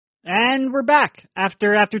And we're back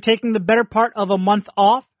after taking the better part of a month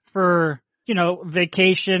off for,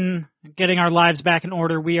 vacation, getting our lives back in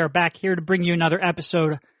order. We are back here to bring you another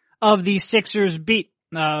episode of the Sixers Beat.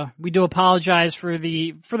 We do apologize for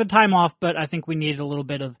the time off, but I think we needed a little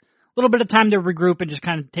bit of time to regroup and just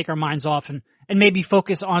kind of take our minds off and maybe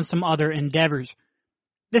focus on some other endeavors.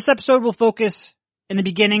 This episode will focus in the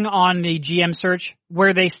beginning on the GM search,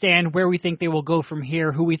 where they stand, where we think they will go from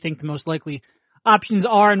here, who we think the most likely options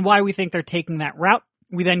are, and why we think they're taking that route.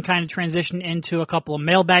 We then kind of transition into a couple of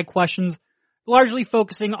mailbag questions, largely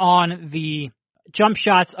focusing on the jump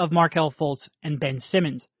shots of Markelle Fultz and Ben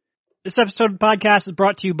Simmons. This episode of the podcast is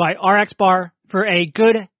brought to you by RX Bar. For a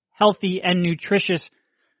good, healthy, and nutritious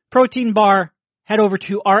protein bar, head over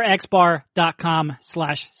to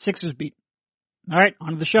rxbar.com/SixersBeat. All right,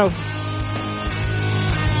 on to the show.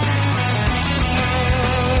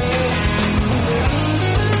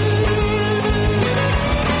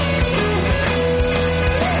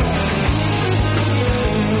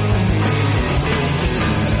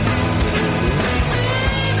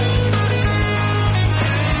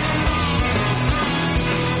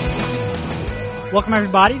 Welcome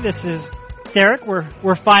everybody. This is Derek.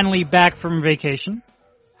 We're finally back from vacation.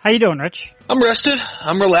 How you doing, Rich? I'm rested.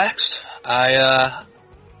 I'm relaxed. I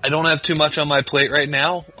don't have too much on my plate right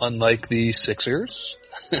now, unlike the Sixers,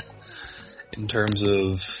 in terms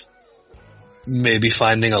of maybe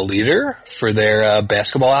finding a leader for their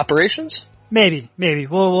basketball operations. Maybe.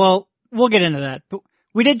 We'll get into that. But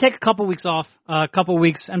we did take a couple weeks off, and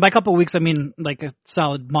by a couple weeks I mean like a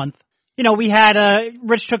solid month. We had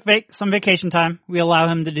Rich took some vacation time. We allow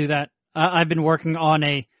him to do that. I've been working on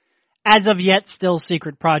a, as of yet, still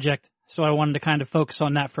secret project, so I wanted to kind of focus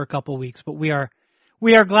on that for a couple weeks. But we are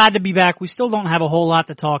glad to be back. We still don't have a whole lot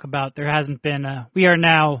to talk about. There hasn't been. We are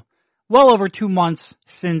now well over 2 months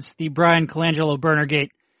since the Brian Colangelo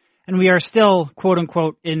Burnergate, and we are still, quote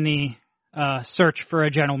unquote, in the search for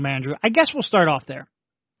a general manager. I guess we'll start off there.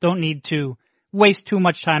 Don't need to waste too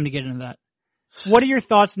much time to get into that. What are your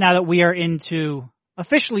thoughts now that we are into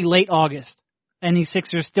officially late August and the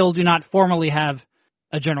Sixers still do not formally have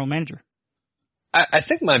a general manager? I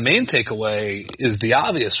think my main takeaway is the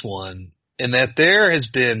obvious one, in that there has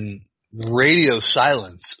been radio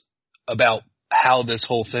silence about how this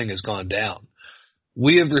whole thing has gone down.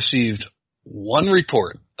 We have received one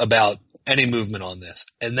report about any movement on this,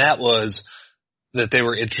 and that was that they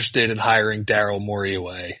were interested in hiring Daryl Morey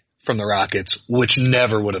away from the Rockets, which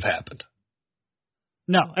never would have happened.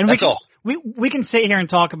 No, and that's all. We can sit here and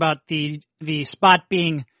talk about the spot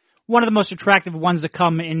being one of the most attractive ones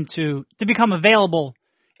to become available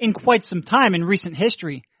in quite some time in recent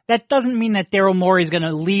history. That doesn't mean that Daryl Morey is going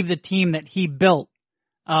to leave the team that he built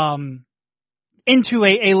into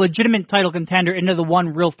a legitimate title contender, into the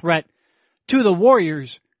one real threat to the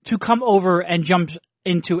Warriors, to come over and jump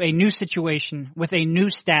into a new situation with a new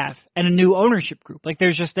staff and a new ownership group. Like there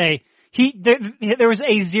was a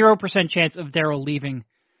 0% chance of Daryl leaving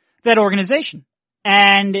that organization.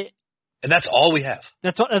 And that's all we have.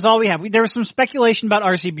 That's all we have. There was some speculation about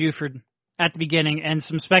R.C. Buford at the beginning and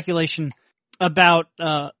some speculation about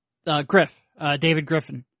David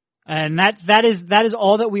Griffin. And that is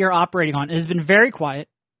all that we are operating on. It has been very quiet.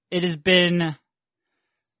 It has been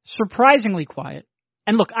surprisingly quiet.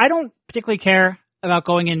 And look, I don't particularly care about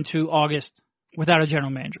going into August without a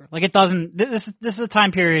general manager. Like it doesn't. This is a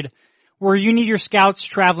time period where you need your scouts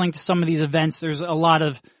traveling to some of these events. There's a lot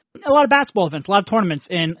of basketball events, a lot of tournaments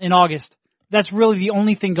in August. That's really the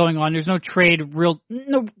only thing going on. There's no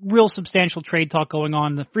real substantial trade talk going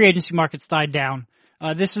on. The free agency market's died down.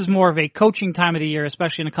 This is more of a coaching time of the year,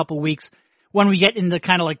 especially in a couple of weeks when we get into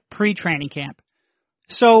kind of like pre-training camp.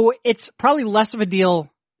 So it's probably less of a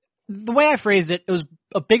deal. The way I phrased it, it was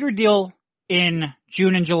a bigger deal in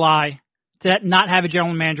June and July to not have a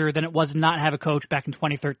general manager than it was to not have a coach back in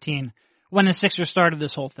 2013 when the Sixers started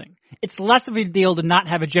this whole thing. It's less of a deal to not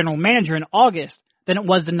have a general manager in August than it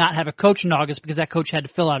was to not have a coach in August, because that coach had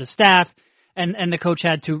to fill out his staff and the coach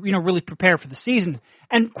had to, really prepare for the season.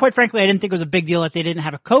 And quite frankly, I didn't think it was a big deal that they didn't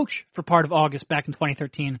have a coach for part of August back in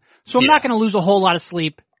 2013. So I'm not going to lose a whole lot of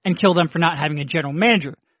sleep and kill them for not having a general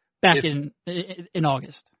manager back in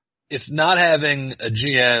August. If not having a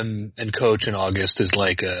GM and coach in August is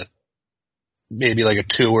maybe like a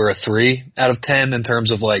 2 or a 3 out of 10 in terms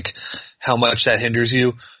of like how much that hinders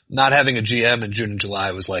you, not having a GM in June and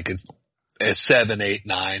July was like a 7, 8,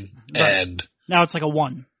 9. Right. And now it's like a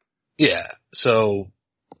 1. Yeah. So,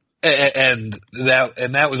 and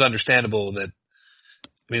that was understandable that,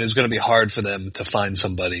 it was going to be hard for them to find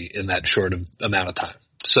somebody in that short amount of time.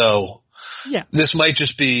 So this might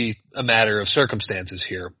just be a matter of circumstances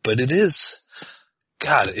here, but it is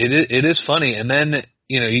God, it is funny. And then,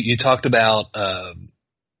 you talked about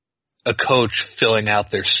a coach filling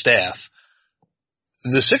out their staff.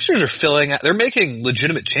 The Sixers are they're making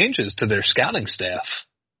legitimate changes to their scouting staff.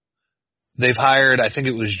 They've hired, I think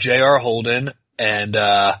it was J.R. Holden, and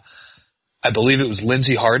I believe it was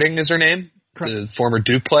Lindsey Harding is her name, correct, the former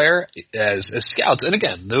Duke player, as scouts. And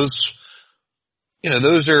again, those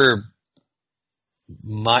are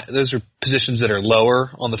positions that are lower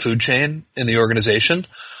on the food chain in the organization.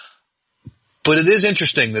 But it is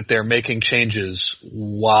interesting that they're making changes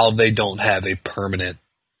while they don't have a permanent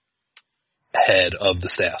head of the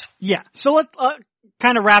staff. Yeah. So let's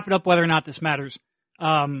kind of wrap it up whether or not this matters.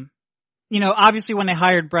 Obviously when they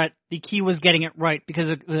hired Brett, the key was getting it right because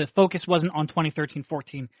the focus wasn't on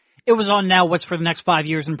 2013-14. It was on now what's for the next 5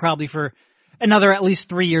 years and probably for another at least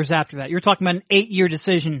 3 years after that. You're talking about an 8-year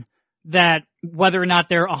decision that whether or not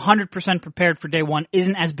they're 100% prepared for day one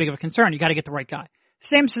isn't as big of a concern. You got to get the right guy.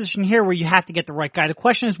 Same position here where you have to get the right guy. The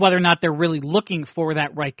question is whether or not they're really looking for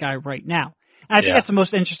that right guy right now. And I think that's the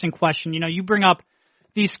most interesting question. You bring up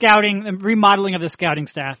the scouting and remodeling of the scouting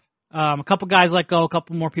staff. A couple guys let go, a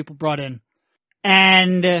couple more people brought in.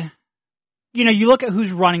 And, you look at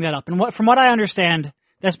who's running that up. And from what I understand,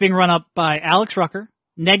 that's being run up by Alex Rucker,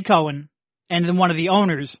 Ned Cohen, and then one of the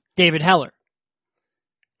owners, David Heller.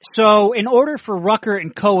 So in order for Rucker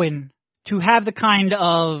and Cohen to have the kind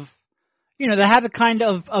of,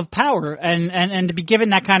 of power and to be given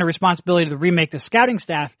that kind of responsibility to remake the scouting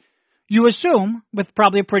staff, you assume, with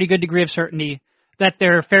probably a pretty good degree of certainty, that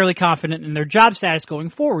they're fairly confident in their job status going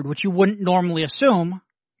forward, which you wouldn't normally assume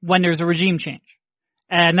when there's a regime change.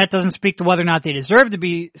 And that doesn't speak to whether or not they deserve to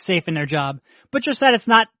be safe in their job, but just that it's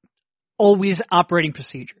not always operating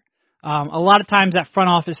procedure. A lot of times that front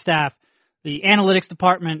office staff, the analytics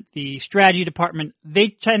department, the strategy department,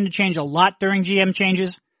 they tend to change a lot during GM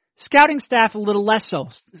changes. Scouting staff a little less so.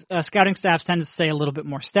 Scouting staffs tend to stay a little bit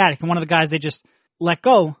more static. And one of the guys they just let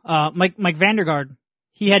go, Mike Vandergaard,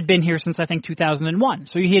 he had been here since I think 2001.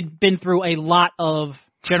 So he had been through a lot of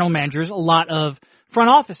general managers, a lot of front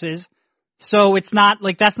offices. So it's not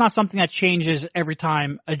like that's not something that changes every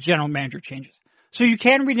time a general manager changes. So you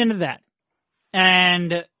can read into that.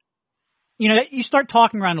 And you start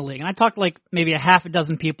talking around the league. And I talked to maybe a half a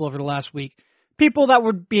dozen people over the last week. People that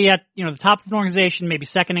would be at, the top of an organization, maybe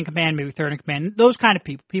second in command, maybe third in command, those kind of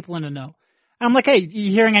people in the know. And I'm like, hey,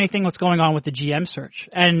 you hearing anything what's going on with the GM search?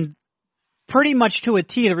 And pretty much to a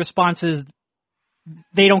T, the response is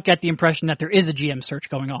they don't get the impression that there is a GM search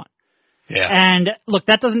going on. Yeah. And look,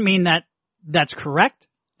 that doesn't mean that that's correct.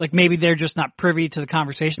 Maybe they're just not privy to the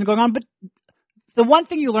conversation going on. But the one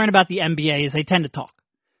thing you learn about the NBA is they tend to talk.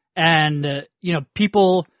 And,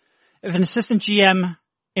 people, if an assistant GM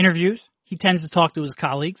interviews, he tends to talk to his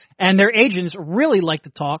colleagues. And their agents really like to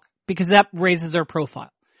talk because that raises their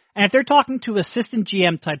profile. And if they're talking to assistant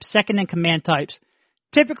GM types, second in command types,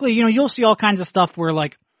 typically, you'll see all kinds of stuff where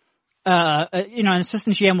an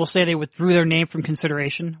assistant GM will say they withdrew their name from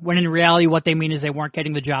consideration, when in reality what they mean is they weren't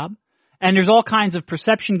getting the job. And there's all kinds of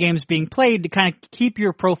perception games being played to kind of keep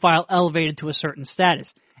your profile elevated to a certain status.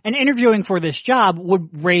 And interviewing for this job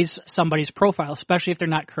would raise somebody's profile, especially if they're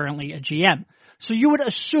not currently a GM. So you would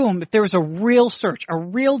assume if there was a real search, a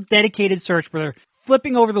real dedicated search where they're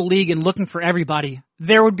flipping over the league and looking for everybody,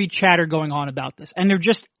 there would be chatter going on about this. And there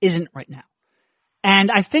just isn't right now. And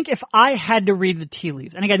I think if I had to read the tea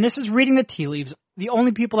leaves, and again, this is reading the tea leaves, the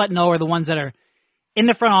only people that know are the ones that are in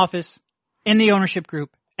the front office, in the ownership group,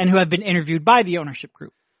 and who have been interviewed by the ownership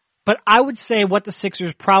group. But I would say what the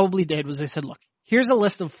Sixers probably did was they said, look, here's a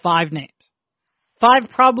list of 5 names. 5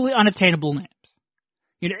 probably unattainable names.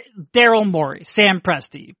 Daryl Morey, Sam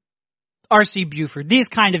Presti, R.C. Buford, these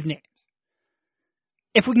kind of names.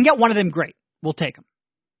 If we can get one of them, great. We'll take them.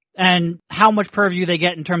 And how much purview they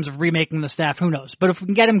get in terms of remaking the staff, who knows? But if we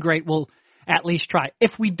can get them, great. We'll at least try.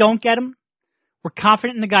 If we don't get them, we're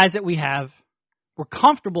confident in the guys that we have. We're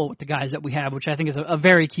comfortable with the guys that we have, which I think is a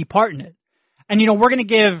very key part in it. And, we're going to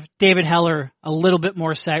give David Heller a little bit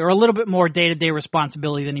more say or a little bit more day-to-day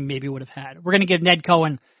responsibility than he maybe would have had. We're going to give Ned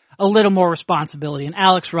Cohen a little more responsibility, and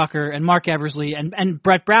Alex Rucker and Mark Eversley and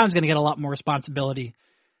Brett Brown's going to get a lot more responsibility.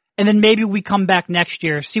 And then maybe we come back next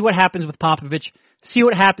year, see what happens with Popovich, see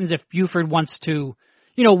what happens if Buford wants to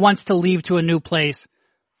leave to a new place.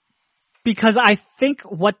 Because I think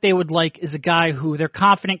what they would like is a guy who they're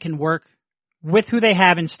confident can work with who they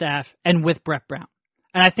have in staff and with Brett Brown.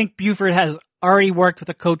 And I think Buford has already worked with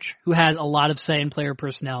a coach who has a lot of say in player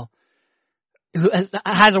personnel, who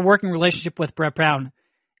has a working relationship with Brett Brown.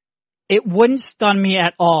 It wouldn't stun me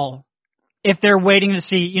at all if they're waiting to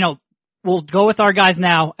see, we'll go with our guys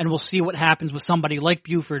now, and we'll see what happens with somebody like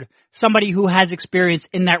Buford, somebody who has experience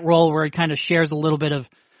in that role where he kind of shares a little bit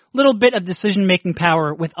of decision-making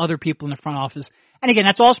power with other people in the front office. And again,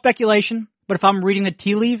 that's all speculation, but if I'm reading the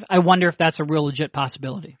tea leaf, I wonder if that's a real legit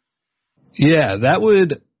possibility. Yeah, it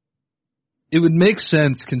would make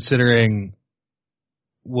sense considering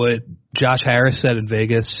what Josh Harris said in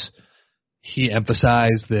Vegas. He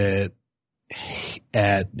emphasized that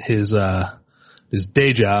at his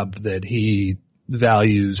day job that he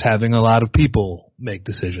values having a lot of people make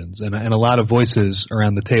decisions and a lot of voices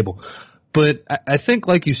around the table. But I think,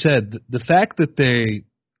 like you said, the fact that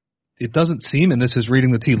it doesn't seem, and this is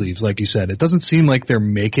reading the tea leaves, like you said, it doesn't seem like they're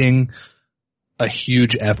making a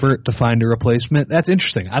huge effort to find a replacement. That's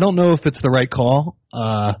interesting. I don't know if it's the right call,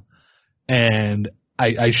 and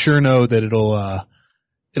I sure know that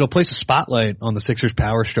it'll place a spotlight on the Sixers'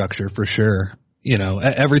 power structure for sure. You know,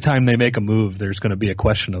 every time they make a move, there's going to be a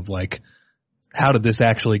question of like, how did this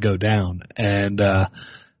actually go down? And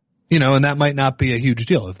and that might not be a huge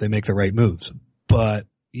deal if they make the right moves. But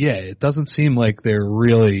yeah, it doesn't seem like they're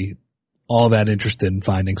really all that interested in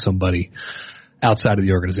finding somebody outside of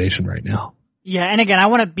the organization right now. Yeah, and again, I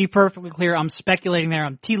want to be perfectly clear. I'm speculating there.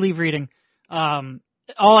 I'm tea leaf reading. All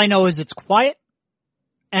I know is it's quiet,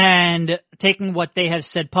 and taking what they have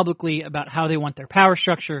said publicly about how they want their power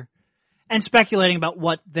structure and speculating about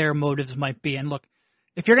what their motives might be. And look,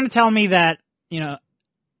 if you're going to tell me that,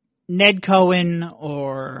 Ned Cohen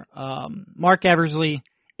or Mark Eversley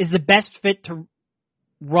is the best fit to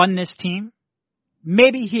run this team,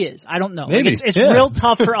 maybe he is. I don't know. Maybe. It's real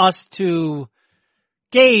tough for us to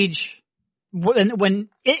gauge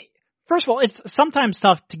first of all, it's sometimes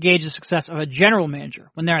tough to gauge the success of a general manager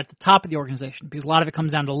when they're at the top of the organization because a lot of it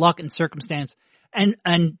comes down to luck and circumstance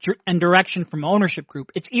and direction from ownership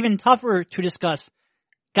group. It's even tougher to discuss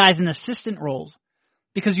guys in assistant roles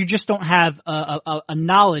because you just don't have a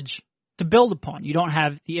knowledge to build upon. You don't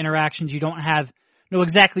have the interactions. You don't know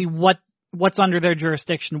exactly what's under their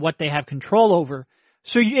jurisdiction, what they have control over.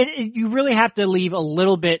 So you really have to leave a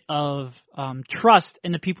little bit of trust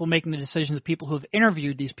in the people making the decisions, the people who have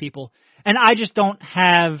interviewed these people. And I just don't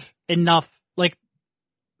have enough, like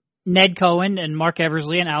Ned Cohen and Mark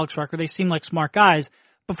Eversley and Alex Rucker, they seem like smart guys.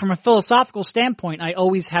 But from a philosophical standpoint, I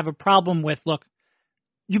always have a problem with, look,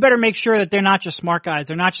 you better make sure that they're not just smart guys.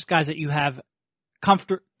 They're not just guys that you have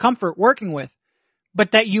comfort working with, but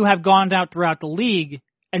that you have gone out throughout the league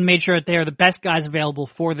and made sure that they are the best guys available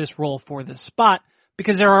for this role, for this spot.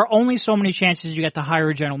 Because there are only so many chances you get to hire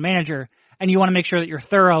a general manager, and you want to make sure that you're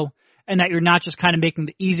thorough and that you're not just kind of making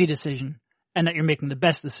the easy decision and that you're making the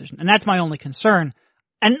best decision. And that's my only concern.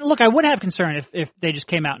 And look, I would have concern if they just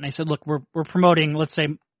came out and they said, look, we're promoting, let's say,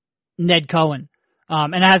 Ned Cohen.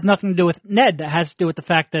 And it has nothing to do with Ned. That has to do with the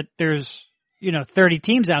fact that there's, 30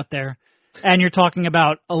 teams out there, and you're talking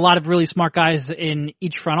about a lot of really smart guys in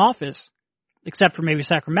each front office, except for maybe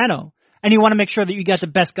Sacramento. And you want to make sure that you get the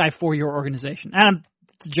best guy for your organization. And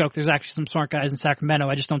it's a joke. There's actually some smart guys in Sacramento.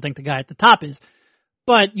 I just don't think the guy at the top is.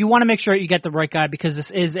 But you want to make sure you get the right guy because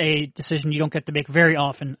this is a decision you don't get to make very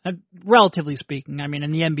often, relatively speaking. I mean,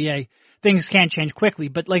 in the NBA, things can change quickly.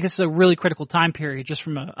 But, this is a really critical time period just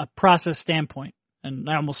from a process standpoint. And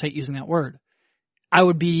I almost hate using that word. I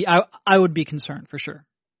would be concerned for sure.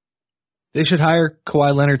 They should hire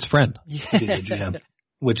Kawhi Leonard's friend to be the GM,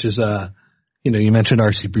 which is you mentioned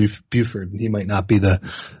R.C. Buford. He might not be the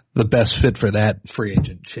best fit for that free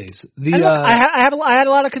agent chase. I had a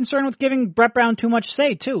lot of concern with giving Brett Brown too much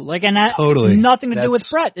say too. And that totally nothing to do with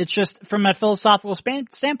Brett. It's just from a philosophical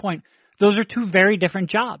standpoint, those are two very different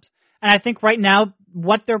jobs. And I think right now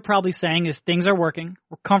what they're probably saying is things are working.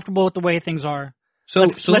 We're comfortable with the way things are. So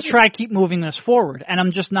let's try to keep moving this forward. And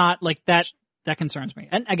I'm just not that. That concerns me.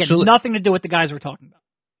 And again, nothing to do with the guys we're talking about.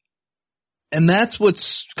 And that's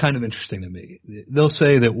what's kind of interesting to me. They'll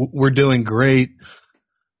say that we're doing great.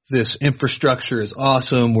 This infrastructure is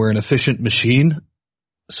awesome. We're an efficient machine.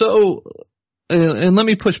 So, and let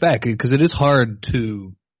me push back because it is hard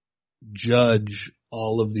to judge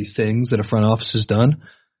all of these things that a front office has done.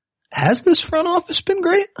 Has this front office been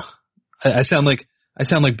great? I sound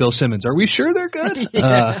like Bill Simmons. Are we sure they're good?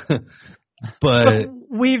 Yeah. But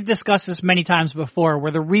we've discussed this many times before,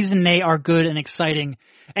 where the reason they are good and exciting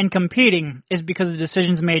and competing is because of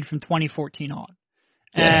decisions made from 2014 on.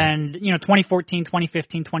 Yeah. And, 2014,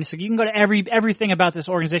 2015, 2016, you can go to everything about this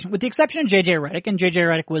organization, with the exception of J.J. Redick, and J.J.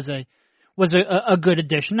 Redick was a good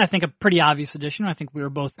addition. I think a pretty obvious addition. I think we were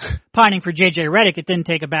both pining for J.J. Redick. It didn't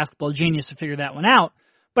take a basketball genius to figure that one out.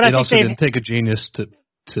 But it also didn't take a genius to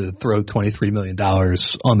throw $23 million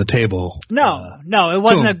on the table. No, it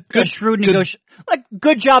wasn't a shrewd negotiation.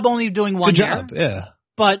 Good job only doing one year. Good job, yeah.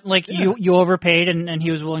 but you overpaid, and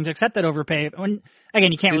he was willing to accept that overpay.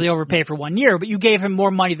 Again, you can't really overpay for 1 year, but you gave him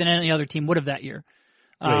more money than any other team would have that year.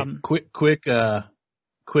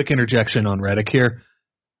 Quick interjection on Reddick here.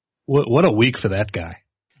 What a week for that guy.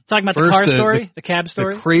 Talking about the cab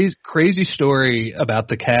story? The crazy story about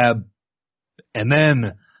the cab, and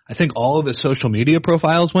then I think all of his social media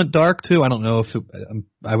profiles went dark too. I don't know if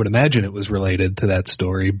I would imagine it was related to that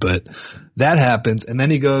story, but that happens. And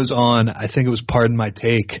then he goes on, I think it was Pardon My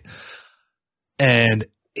Take, and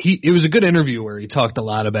it was a good interview where he talked a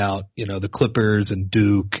lot about, the Clippers and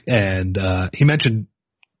Duke, and he mentioned,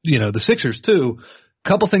 the Sixers too. A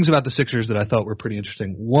couple things about the Sixers that I thought were pretty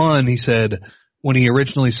interesting. One, he said when he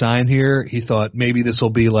originally signed here, he thought maybe this will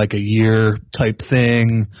be like a year type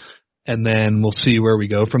thing, and then we'll see where we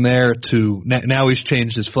go from there. To now he's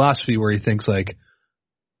changed his philosophy where he thinks I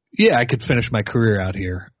could finish my career out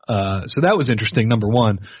here. So that was interesting, number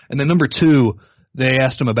one. And then number two, they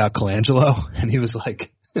asked him about Colangelo, and he was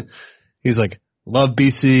like, love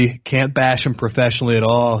BC, can't bash him professionally at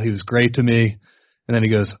all. He was great to me. And then he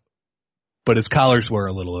goes, but his collars were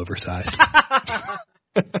a little oversized.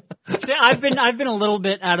 I've been a little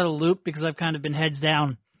bit out of the loop because I've kind of been heads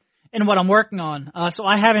down in what I'm working on. So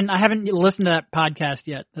I haven't listened to that podcast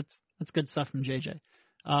yet. That's good stuff from JJ.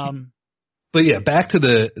 But yeah, back to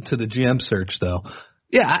the GM search though.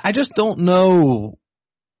 Yeah, I just don't know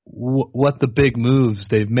what the big moves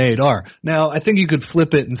they've made are. Now, I think you could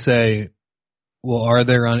flip it and say, well, are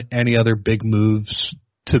there any other big moves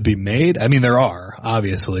to be made? I mean, there are,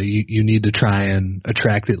 obviously. You need to try and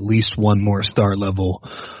attract at least one more star level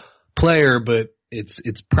player, but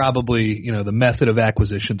it's probably, the method of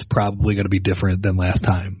acquisition is probably going to be different than last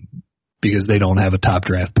time because they don't have a top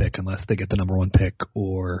draft pick unless they get the number one pick,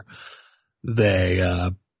 or they,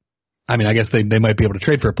 I guess they might be able to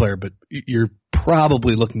trade for a player, but you're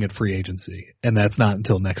probably looking at free agency, and that's not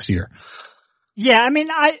until next year. Yeah,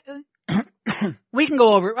 we can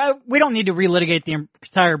go over. We don't need to relitigate the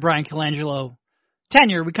entire Brian Colangelo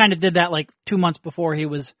tenure. We kind of did that 2 months before he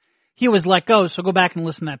was let go. So go back and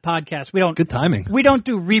listen to that podcast. Good timing. We don't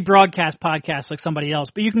do rebroadcast podcasts like somebody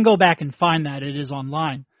else, but you can go back and find that. It is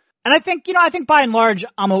online. And I think by and large,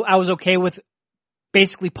 I was okay with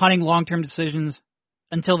basically punting long-term decisions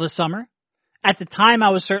until this summer. At the time, I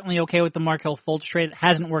was certainly okay with the Markelle Fultz trade. It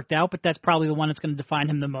hasn't worked out, but that's probably the one that's going to define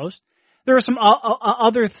him the most. There are some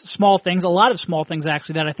other small things, a lot of small things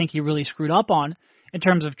actually, that I think he really screwed up on in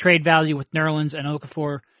terms of trade value with Nerlens and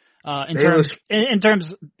Okafor. In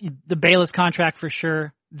terms the Bayless contract for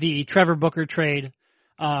sure, the Trevor Booker trade,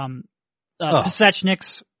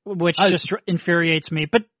 Pasechniks, which just infuriates me.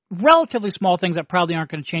 But relatively small things that probably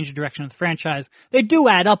aren't going to change the direction of the franchise. They do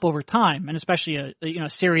add up over time, and especially a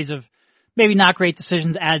series of maybe not great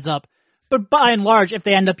decisions adds up. But by and large, if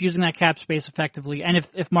they end up using that cap space effectively, and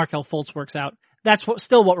if Markelle Fultz works out, that's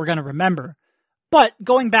still what we're going to remember. But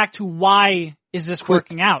going back to why is this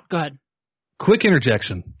working out? Go ahead. Quick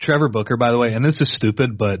interjection. Trevor Booker, by the way, and this is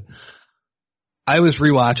stupid, but I was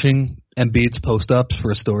rewatching Embiid's post-ups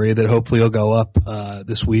for a story that hopefully will go up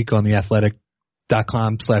this week on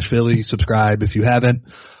theathletic.com/Philly. Subscribe if you haven't,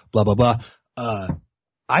 blah, blah, blah.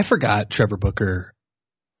 I forgot Trevor Booker,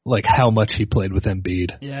 how much he played with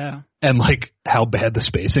Embiid. Yeah. And, how bad the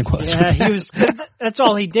spacing was. Yeah, that's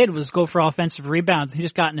all he did was go for offensive rebounds. He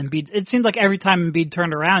just got an Embiid. It seemed like every time Embiid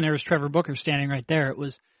turned around, there was Trevor Booker standing right there. It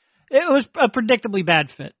was a predictably bad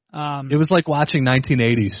fit. It was like watching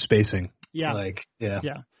 1980s spacing. Yeah. Yeah.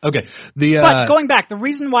 But Okay. going back, the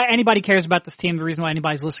reason why anybody cares about this team, the reason why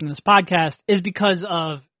anybody's listening to this podcast is because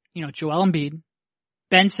of, Joel Embiid,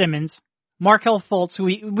 Ben Simmons, Markelle Fultz, who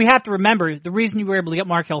we have to remember, the reason you were able to get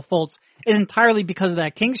Markelle Fultz is entirely because of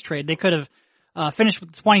that Kings trade. They could have finished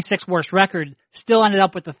with the 26th worst record, still ended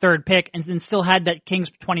up with the third pick, and then still had that Kings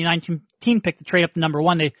 2019 pick to trade up to number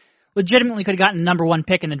one. They legitimately could have gotten the number one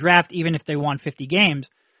pick in the draft even if they won 50 games.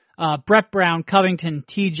 Brett Brown, Covington,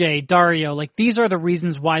 TJ, Dario, these are the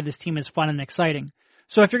reasons why this team is fun and exciting.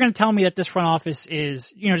 So if you're going to tell me that this front office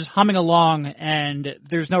is, just humming along and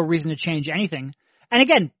there's no reason to change anything, and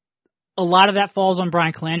again, a lot of that falls on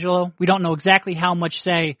Brian Colangelo. We don't know exactly how much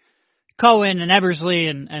say Cohen and Eversley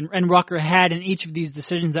and Rucker had in each of these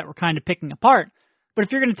decisions that we're kind of picking apart. But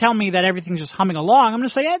if you're going to tell me that everything's just humming along, I'm going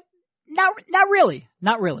to say, not really.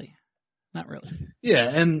 Yeah,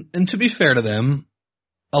 and to be fair to them,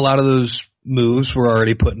 a lot of those moves were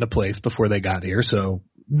already put into place before they got here, so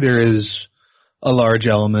there is a large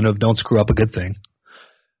element of don't screw up a good thing.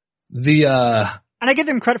 And I give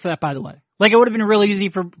them credit for that, by the way. It would have been really easy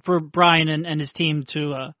for Brian and his team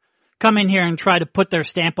to come in here and try to put their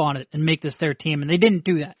stamp on it and make this their team, and they didn't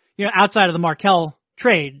do that. Outside of the Markelle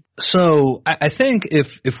trade. So I think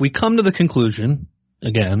if we come to the conclusion,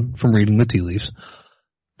 again, from reading the tea leaves,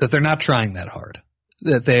 that they're not trying that hard,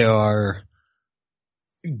 that they are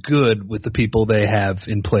good with the people they have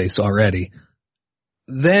in place already,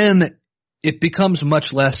 then it becomes much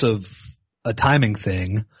less of a timing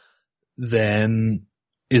thing than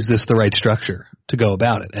is this the right structure to go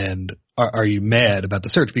about it, and are you mad about the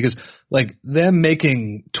search? Because like them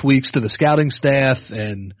making tweaks to the scouting staff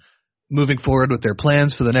and moving forward with their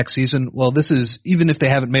plans for the next season, well, this is, even if they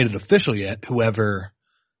haven't made it official yet, whoever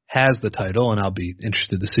has the title, and I'll be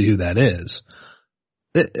interested to see who that is,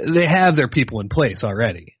 they have their people in place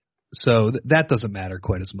already. So that doesn't matter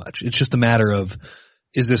quite as much. It's just a matter of,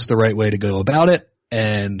 is this the right way to go about it?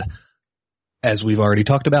 And as we've already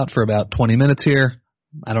talked about for about 20 minutes here,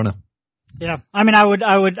 I don't know. Yeah. I mean,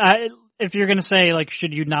 if you're going to say, like,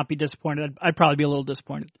 should you not be disappointed, I'd probably be a little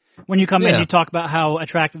disappointed. When you come in, you talk about how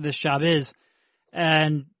attractive this job is,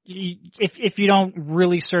 and if you don't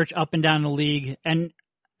really search up and down the league, and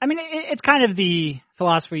I mean, it's kind of the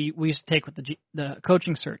philosophy we used to take with the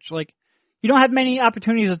coaching search. Like, you don't have many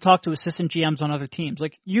opportunities to talk to assistant GMs on other teams.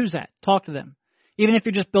 Like, use that. Talk to them. Even if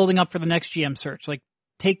you're just building up for the next GM search, like,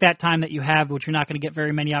 take that time that you have, which you're not going to get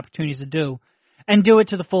very many opportunities to do, and do it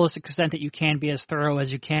to the fullest extent that you can, be as thorough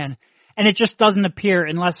as you can. And it just doesn't appear,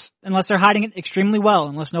 unless they're hiding it extremely well,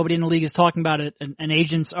 unless nobody in the league is talking about it, and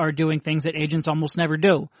agents are doing things that agents almost never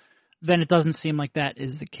do, then it doesn't seem like that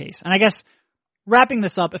is the case. And I guess wrapping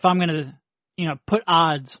this up, if I'm going to, put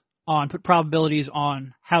probabilities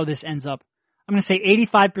on how this ends up, I'm going to say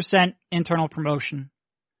 85% internal promotion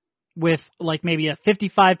with like maybe a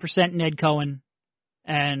 55% Ned Cohen,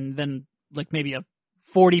 and then like maybe a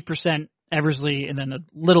 40% Eversley, and then a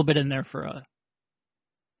little bit in there for a,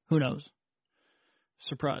 who knows,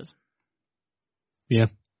 surprise. Yeah,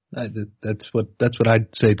 that's what I'd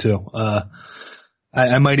say too.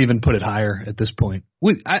 I might even put it higher at this point.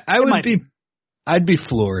 I'd be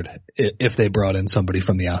floored if they brought in somebody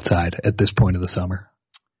from the outside at this point of the summer.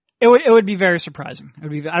 It would be very surprising.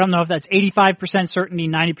 I don't know if that's 85% certainty,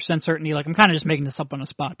 90% certainty. Like, I'm kind of just making this up on the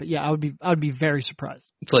spot, but yeah, I would be very surprised.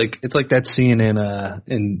 It's like that scene in have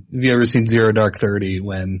you ever seen Zero Dark 30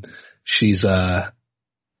 when she's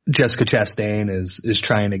Jessica Chastain is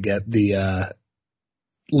trying to get the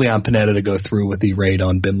Leon Panetta to go through with the raid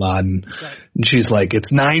on Bin Laden, right. And she's like,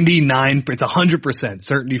 it's 99, it's 100%.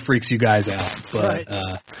 Certainty freaks you guys out, but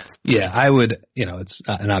right. Yeah, I would, it's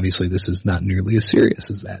and obviously this is not nearly as serious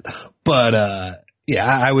as that, but yeah,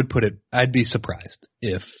 I would put it. I'd be surprised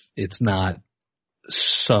if it's not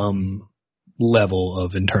some level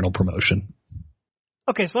of internal promotion.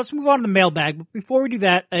 Okay, so let's move on to the mailbag. But before we do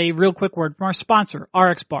that, a real quick word from our sponsor,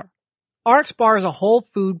 RX Bar. RX Bar is a whole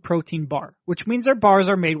food protein bar, which means their bars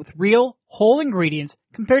are made with real, whole ingredients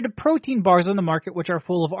compared to protein bars on the market, which are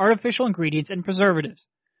full of artificial ingredients and preservatives.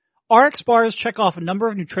 RX Bars check off a number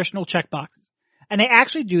of nutritional checkboxes, and they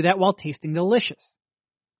actually do that while tasting delicious.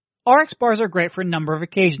 RX Bars are great for a number of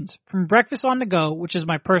occasions, from breakfast on the go, which is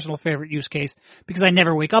my personal favorite use case because I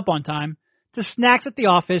never wake up on time, to snacks at the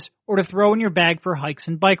office, or to throw in your bag for hikes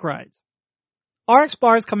and bike rides. RX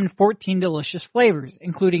Bars come in 14 delicious flavors,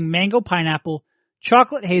 including mango pineapple,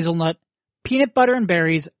 chocolate hazelnut, peanut butter and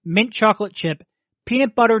berries, mint chocolate chip,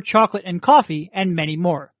 peanut butter chocolate and coffee, and many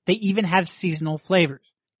more. They even have seasonal flavors.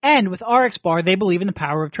 And with RX Bar, they believe in the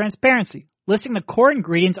power of transparency, listing the core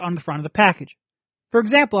ingredients on the front of the package. For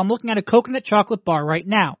example, I'm looking at a coconut chocolate bar right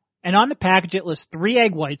now, and on the package it lists 3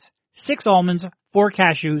 egg whites, 6 almonds, 4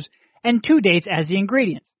 cashews, and 2 dates as the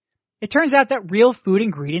ingredients. It turns out that real food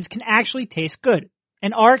ingredients can actually taste good,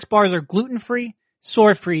 and RX Bars are gluten-free,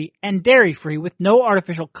 soy-free, and dairy-free with no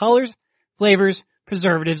artificial colors, flavors,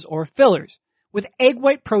 preservatives, or fillers, with egg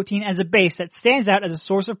white protein as a base that stands out as a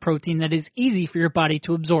source of protein that is easy for your body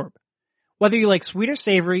to absorb. Whether you like sweet or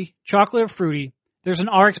savory, chocolate or fruity, there's an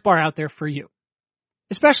RX Bar out there for you.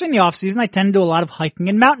 Especially in the off-season, I tend to do a lot of hiking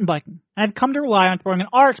and mountain biking, and I've come to rely on throwing an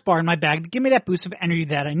RX Bar in my bag to give me that boost of energy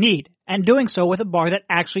that I need, and doing so with a bar that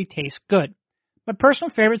actually tastes good. My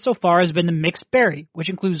personal favorite so far has been the mixed berry, which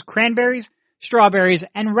includes cranberries, strawberries,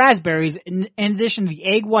 and raspberries in addition to the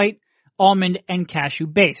egg white, almond, and cashew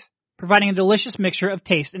base, providing a delicious mixture of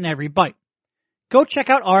taste in every bite. Go check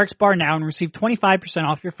out RX Bar now and receive 25%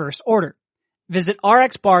 off your first order. Visit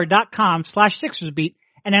rxbar.com/SixersBeat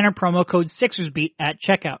and enter promo code SixersBeat at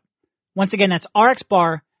checkout. Once again, that's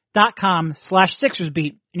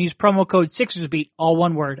rxbar.com/SixersBeat and use promo code SixersBeat, all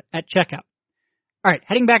one word, at checkout. All right,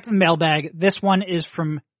 heading back to the mailbag. This one is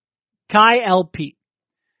from Kai LP.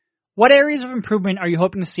 What areas of improvement are you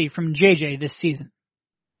hoping to see from JJ this season?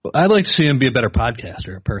 I'd like to see him be a better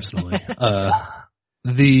podcaster, personally.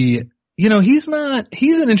 he's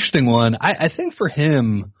an interesting one. I think for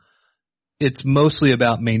him, it's mostly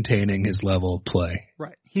about maintaining his level of play.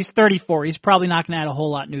 Right. He's 34. He's probably not going to add a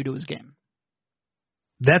whole lot new to his game.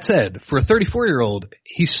 That said, for a 34-year-old,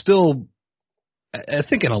 he's still, I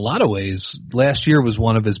think in a lot of ways, last year was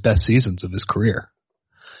one of his best seasons of his career.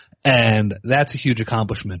 And that's a huge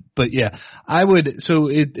accomplishment. But yeah, and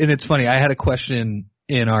it's funny, I had a question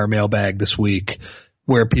in our mailbag this week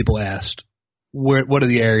where people asked, what are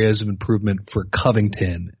the areas of improvement for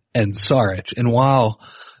Covington and Saric? And while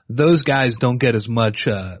those guys don't get as much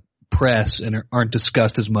press and aren't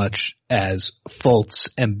discussed as much as Fultz,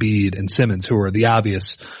 Embiid, and Simmons, who are the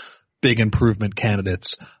obvious big improvement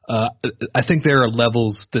candidates, I think there are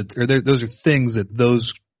levels those are things that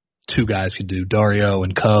those two guys can do, Dario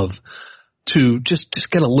and Cov, to just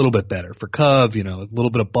get a little bit better. For Cov, a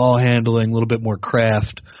little bit of ball handling, a little bit more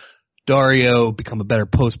craft. Dario, become a better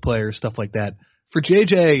post player, stuff like that. For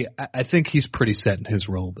JJ, I think he's pretty set in his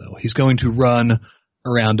role, though. He's going to run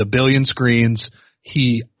around 1 billion screens.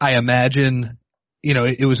 I imagine,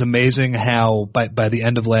 it was amazing how by the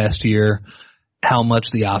end of last year, how much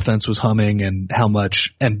the offense was humming and how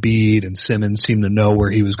much Embiid and Simmons seemed to know where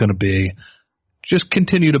he was going to be. Just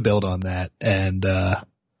continue to build on that, and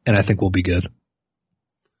I think we'll be good.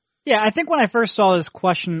 Yeah, I think when I first saw this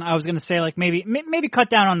question, I was going to say maybe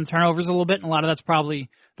cut down on the turnovers a little bit, and a lot of that's probably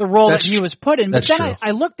the role that he was put in. But then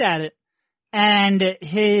I looked at it, and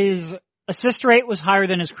his assist rate was higher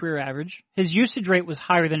than his career average. His usage rate was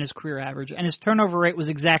higher than his career average, and his turnover rate was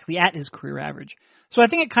exactly at his career average. So I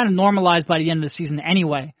think it kind of normalized by the end of the season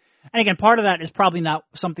anyway. And again, part of that is probably not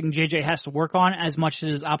something JJ has to work on as much as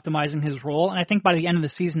it is optimizing his role. And I think by the end of the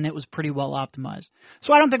season, it was pretty well optimized.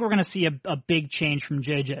 So I don't think we're going to see a big change from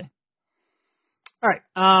JJ. All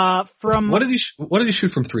right. What did he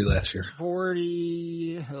shoot from 3 last year?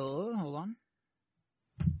 40. Hold on.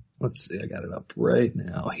 Let's see. I got it up right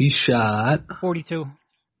now. He shot 42.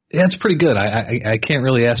 Yeah, it's pretty good. I can't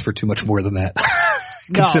really ask for too much more than that,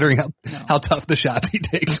 considering how tough the shots he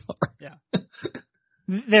takes are. Yeah.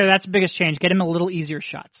 That's the biggest change. Get him a little easier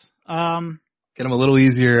shots. Get him a little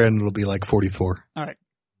easier, and it'll be like 44. All right.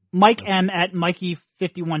 Mike M. at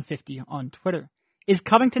Mikey5150 on Twitter. Is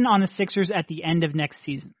Covington on the Sixers at the end of next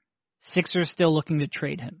season? Sixers still looking to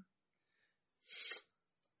trade him.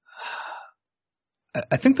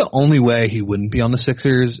 I think the only way he wouldn't be on the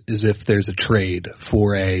Sixers is if there's a trade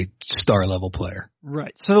for a star-level player.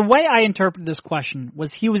 Right. So the way I interpreted this question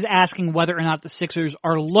was he was asking whether or not the Sixers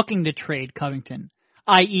are looking to trade Covington,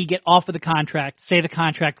 i.e. get off of the contract, say the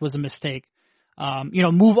contract was a mistake,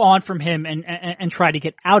 move on from him and try to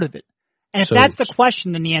get out of it. And if that's the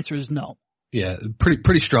question, then the answer is no. Yeah,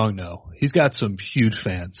 pretty strong no. He's got some huge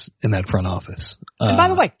fans in that front office. And by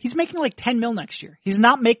the way, he's making like $10 million next year. He's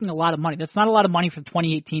not making a lot of money. That's not a lot of money for the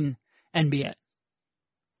 2018 NBA.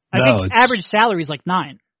 I think average salary is like $9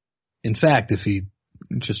 million. In fact, if he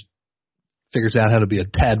just figures out how to be a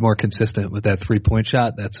tad more consistent with that 3-point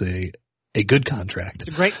shot, that's a good contract.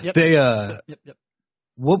 It's great. Yep. Yep.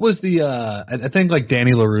 What was I think like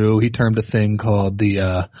Danny LaRue, he termed a thing called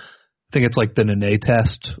I think it's like the Nene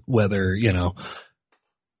test, whether,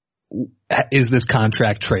 is this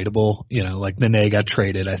contract tradable? Like Nene got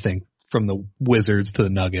traded, I think, from the Wizards to the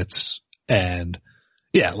Nuggets. And,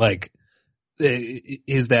 yeah, like,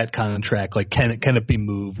 is that contract, like, can it be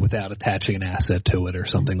moved without attaching an asset to it or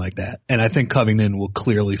something like that? And I think Covington will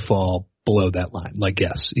clearly fall below that line. Like,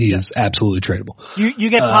 yes, he is absolutely tradable. You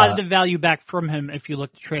get positive value back from him if you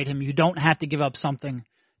look to trade him. You don't have to give up something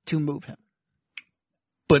to move him.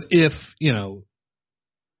 But if, is he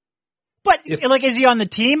on the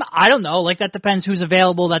team? I don't know. Like, that depends who's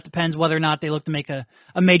available. That depends whether or not they look to make a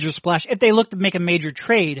major splash. If they look to make a major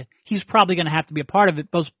trade, he's probably going to have to be a part of it,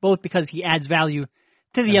 both because he adds value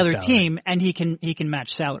to the other team and he can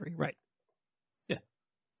match salary, right? Yeah.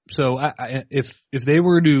 So if they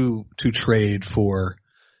were to trade for,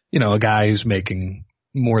 a guy who's making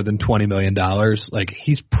more than $20 million, like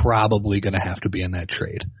he's probably going to have to be in that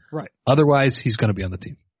trade. Right. Otherwise, he's going to be on the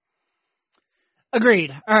team.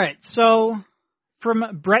 Agreed. All right. So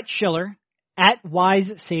from Brett Schiller at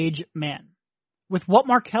Wise Sage Man. With what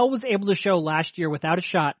Markelle was able to show last year without a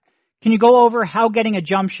shot, can you go over how getting a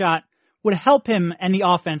jump shot would help him and the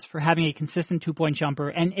offense for having a consistent 2-point jumper,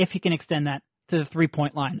 and if he can extend that to the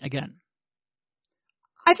 3-point line again?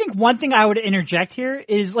 I think one thing I would interject here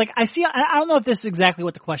is, I don't know if this is exactly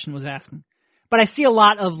what the question was asking, but I see a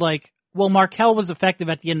lot of, Markelle was effective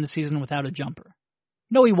at the end of the season without a jumper.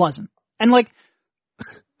 No, he wasn't. And,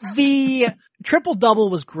 the triple-double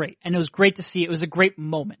was great, and it was great to see. It was a great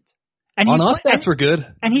moment. And On us, stats were good.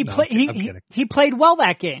 And he No, played. I'm kidding. He played well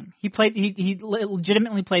that game. He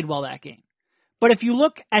legitimately played well that game. But if you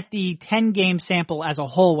look at the 10-game sample as a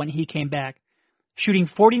whole when he came back, shooting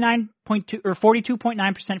 49.2 or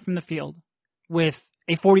 42.9% from the field, with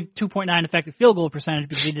a 42.9 effective field goal percentage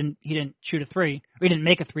because he didn't shoot a three, or he didn't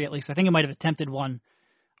make a three at least. I think he might have attempted one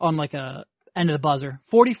on like a end of the buzzer.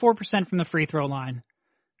 44% from the free throw line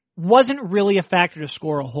wasn't really a factor to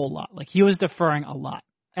score a whole lot. Like he was deferring a lot,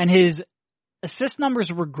 and his assist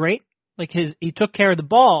numbers were great. Like he took care of the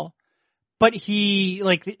ball, but the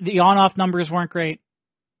on-off numbers weren't great,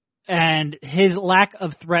 and his lack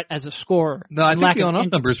of threat as a scorer. No, I think the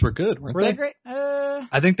on-off numbers were good, weren't Were they? they great?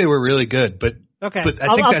 I think they were really good, but okay. But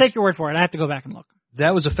I'll take your word for it. I have to go back and look.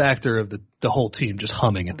 That was a factor of the whole team just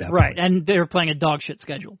humming at that point. Right, and they were playing a dog shit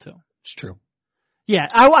schedule too. It's true. Yeah,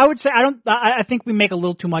 I would say I think we make a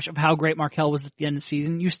little too much of how great Markelle was at the end of the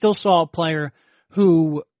season. You still saw a player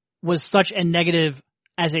who was such a negative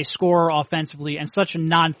as a scorer offensively and such a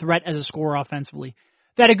non-threat as a scorer offensively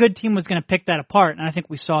that a good team was going to pick that apart, and I think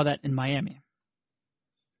we saw that in Miami.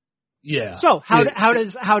 Yeah. So how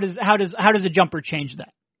does a jumper change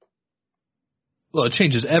that? Well, it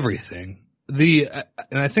changes everything. And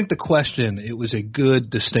I think the question, it was a good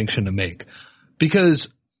distinction to make, because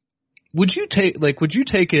would you take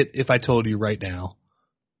it if I told you right now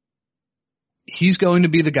he's going to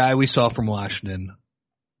be the guy we saw from Washington,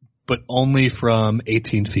 but only from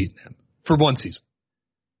 18 feet in for one season?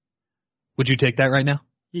 Would you take that right now?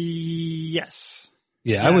 Yes.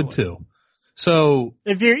 Yeah, I would too. So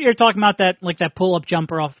if you're talking about that pull-up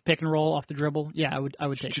jumper off pick and roll off the dribble, yeah, I would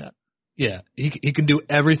take that. Yeah, he can do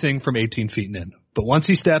everything from 18 feet and in. But once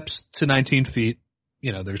he steps to 19 feet,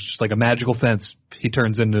 there's just like a magical fence. He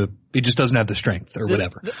just doesn't have the strength or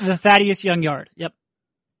whatever. The Thaddeus Young yard. Yep.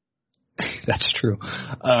 That's true.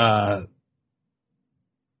 And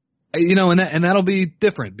that'll be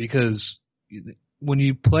different because when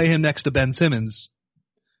you play him next to Ben Simmons,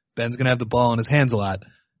 Ben's going to have the ball in his hands a lot.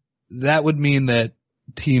 That would mean that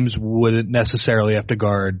teams wouldn't necessarily have to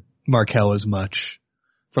guard Markelle as much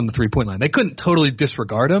from the three-point line. They couldn't totally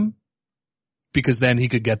disregard him because then he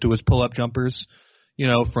could get to his pull-up jumpers,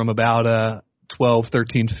 from about 12,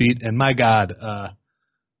 13 feet. And my God,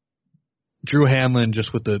 Drew Hanlon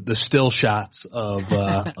just with the still shots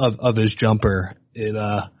of his jumper,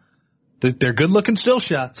 they're good-looking still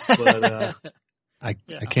shots, but I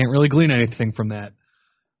can't really glean anything from that.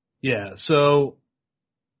 Yeah, so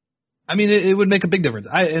I mean, it would make a big difference.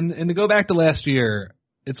 And to go back to last year,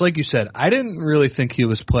 it's like you said, I didn't really think he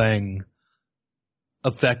was playing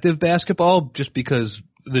effective basketball just because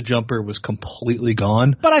the jumper was completely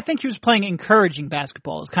gone. But I think he was playing encouraging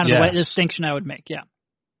basketball is kind of the distinction I would make, yeah.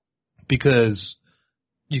 Because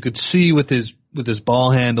you could see with his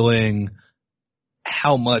ball handling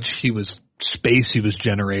how much space he was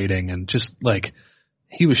generating, and just like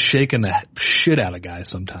he was shaking the shit out of guys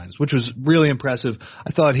sometimes, which was really impressive.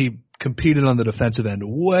 I thought he competed on the defensive end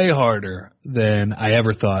way harder than I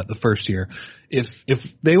ever thought the first year. If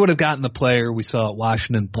they would have gotten the player we saw at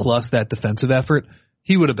Washington plus that defensive effort,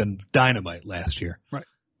 he would have been dynamite last year. Right.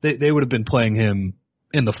 They would have been playing him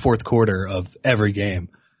in the fourth quarter of every game.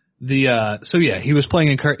 He was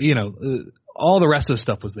playing all the rest of the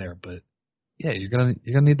stuff was there, but yeah, you're gonna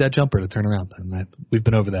need that jumper to turn around, and we've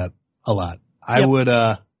been over that a lot. I would,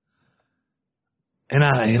 I'll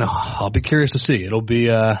be curious to see. It'll be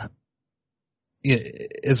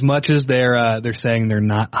as much as they're saying they're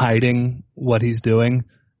not hiding what he's doing,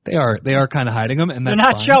 they are kind of hiding him, and that's they're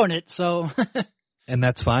not fine. showing it, so and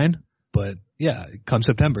that's fine. But yeah, come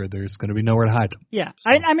September, there's going to be nowhere to hide him. Yeah,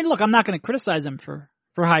 so. I mean, look, I'm not going to criticize them for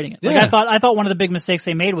hiding it. Like, yeah. I thought one of the big mistakes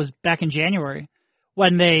they made was back in January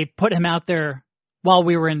when they put him out there while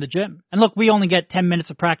we were in the gym. And look, we only get 10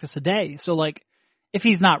 minutes of practice a day, so like if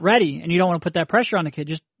he's not ready and you don't want to put that pressure on the kid,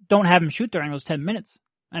 just don't have him shoot during those 10 minutes,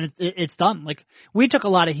 and it's done. Like we took a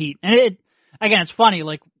lot of heat, and it's funny.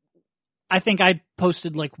 Like I think I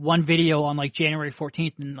posted like one video on like January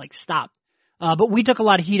 14th and like stopped. But we took a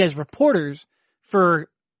lot of heat as reporters for,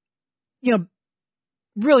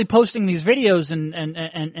 really posting these videos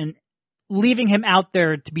and leaving him out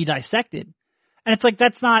there to be dissected. And it's like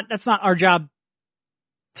that's not our job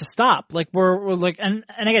to stop. Like we're like, and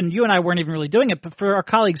again, you and I weren't even really doing it, but for our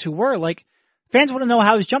colleagues who were, like, fans want to know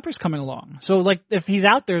how his jumper's coming along. So like if he's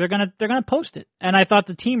out there, they're gonna post it. And I thought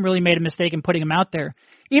the team really made a mistake in putting him out there.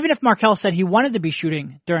 Even if Markelle said he wanted to be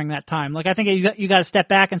shooting during that time, like I think you got to step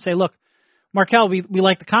back and say, look, Markelle, we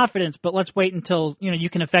like the confidence, but let's wait until you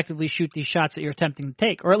can effectively shoot these shots that you're attempting to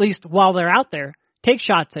take, or at least while they're out there, take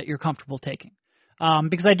shots that you're comfortable taking.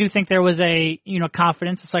 because I do think there was a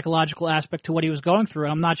confidence, a psychological aspect to what he was going through.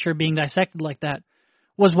 I'm not sure being dissected like that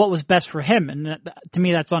was what was best for him, and to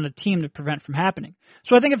me, that's on a team to prevent from happening.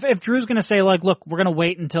 So I think if Drew's going to say, like, look, we're going to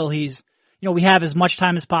wait until he's, we have as much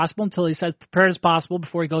time as possible until he's as prepared as possible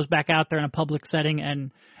before he goes back out there in a public setting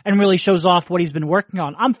and really shows off what he's been working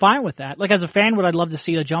on, I'm fine with that. Like, as a fan, would I love to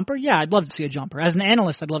see a jumper? Yeah, I'd love to see a jumper. As an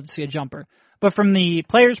analyst, I'd love to see a jumper. But from the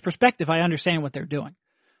player's perspective, I understand what they're doing.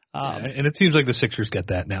 And it seems like the Sixers get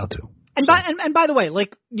that now too. And by the way,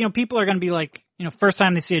 like, people are going to be like, first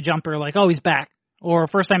time they see a jumper, like, oh, he's back. Or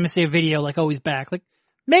first time they see a video, like, oh, he's back. Like,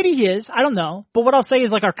 maybe he is. I don't know. But what I'll say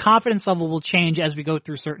is, like, our confidence level will change as we go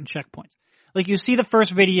through certain checkpoints. Like, you see the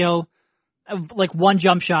first video of, like, one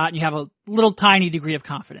jump shot, and you have a little tiny degree of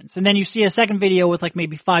confidence. And then you see a second video with, like,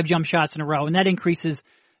 maybe 5 jump shots in a row, and that increases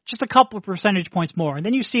just a couple of percentage points more. And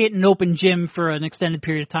then you see it in an open gym for an extended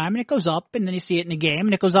period of time, and it goes up. And then you see it in a game,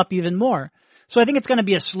 and it goes up even more. So I think it's going to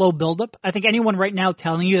be a slow buildup. I think anyone right now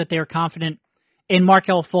telling you that they are confident in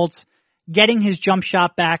Markelle Fultz getting his jump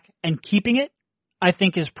shot back and keeping it, I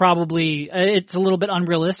think is probably, it's a little bit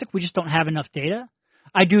unrealistic. We just don't have enough data.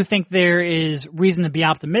 I do think there is reason to be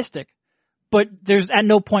optimistic, but there's at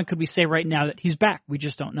no point could we say right now that he's back. We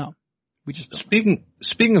just don't know.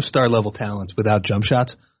 Speaking of star level talents without jump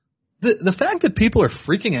shots, the fact that people are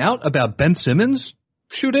freaking out about Ben Simmons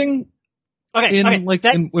shooting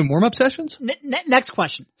in warm up sessions. Next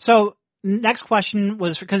question. So next question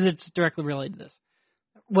was, because it's directly related to this,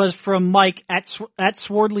 was from Mike at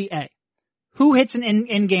Swordley A. Who hits an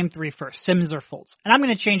in game 3 first, Simmons or Fultz? And I'm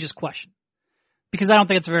going to change this question because I don't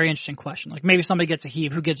think it's a very interesting question. Like, maybe somebody gets a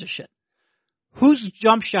heave. Who gives a shit? Whose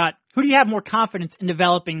jump shot? Who do you have more confidence in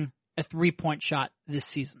developing a 3-point shot this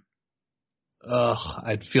season?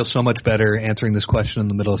 I'd feel so much better answering this question in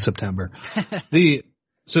the middle of September.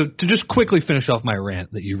 So to just quickly finish off my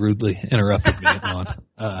rant that you rudely interrupted me on,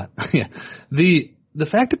 the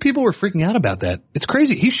fact that people were freaking out about that, it's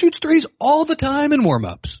crazy. He shoots threes all the time in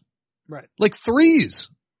warm-ups. Right. Like threes,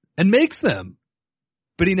 and makes them.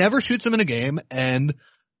 But he never shoots them in a game, and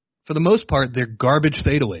for the most part, they're garbage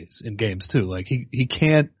fadeaways in games, too. Like, he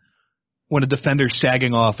can't, when a defender's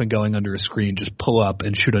sagging off and going under a screen, just pull up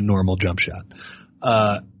and shoot a normal jump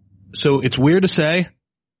shot. So it's weird to say.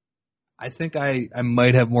 I think I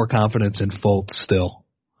might have more confidence in Fultz still.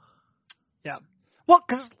 Yeah. Well,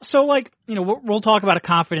 we'll talk about a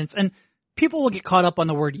confidence, and people will get caught up on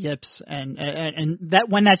the word yips, and that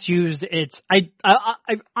when that's used, I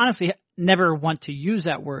honestly never want to use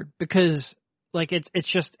that word because, like,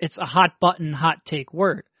 it's a hot button, hot take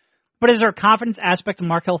word. But is there a confidence aspect of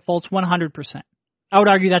Markelle Fultz? 100%. I would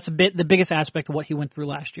argue that's the biggest aspect of what he went through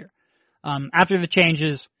last year. After the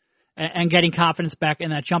changes and getting confidence back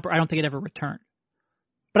in that jumper, I don't think it ever returned.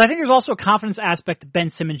 But I think there's also a confidence aspect to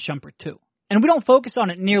Ben Simmons' jumper too. And we don't focus on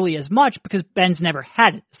it nearly as much because Ben's never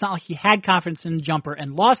had it. It's not like he had confidence in the jumper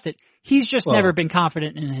and lost it. He's just never been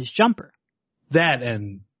confident in his jumper. That,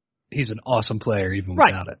 and he's an awesome player even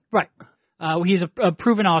without it. Right. He's a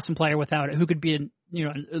proven awesome player without it, who could be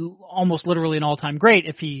almost literally an all-time great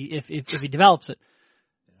if he develops it.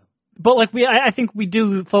 But I think we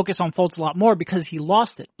do focus on Fultz a lot more because he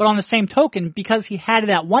lost it. But on the same token, because he had it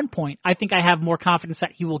at one point, I think I have more confidence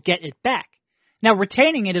that he will get it back. Now,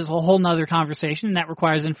 retaining it is a whole nother conversation, and that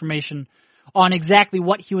requires information on exactly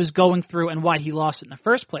what he was going through and why he lost it in the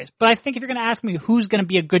first place. But I think if you're going to ask me who's going to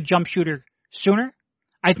be a good jump shooter sooner,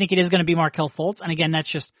 I think it is going to be Markelle Fultz. And again,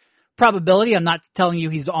 that's just probability. I'm not telling you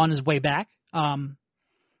he's on his way back.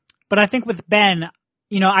 But I think with Ben,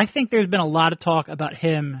 I think there's been a lot of talk about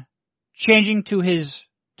him changing to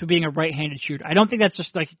being a right-handed shooter. I don't think that's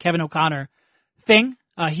just like a Kevin O'Connor thing.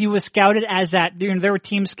 He was scouted as that. There were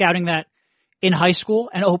teams scouting that in high school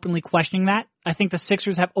and openly questioning that. I think the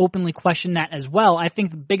Sixers have openly questioned that as well. I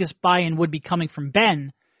think the biggest buy-in would be coming from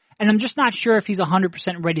Ben, and I'm just not sure if he's 100%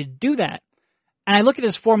 ready to do that. And I look at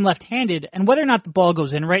his form left-handed, and whether or not the ball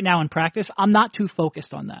goes in right now in practice, I'm not too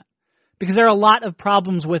focused on that. Because there are a lot of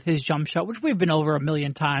problems with his jump shot, which we've been over a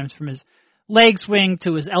million times, from his leg swing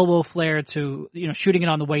to his elbow flare to shooting it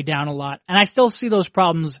on the way down a lot. And I still see those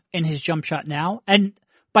problems in his jump shot now. And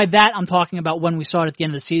by that, I'm talking about when we saw it at the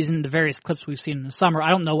end of the season, the various clips we've seen in the summer.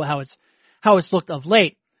 I don't know how it's looked of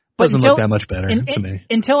late. But doesn't look that much better to me.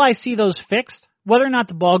 Until I see those fixed, whether or not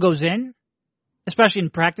the ball goes in, especially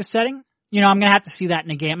in practice setting, I'm going to have to see that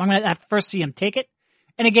in a game. I'm going to have to first see him take it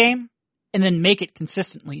in a game and then make it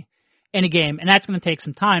consistently in a game. And that's going to take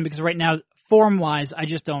some time because right now, form-wise, I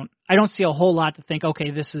don't see a whole lot to think,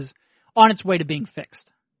 okay, this is on its way to being fixed.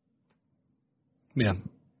 Yeah.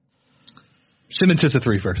 Simmons hits a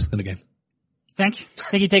 3 first in a game. Think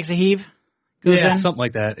he takes a heave? Yeah, something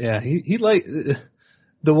like that. Yeah, he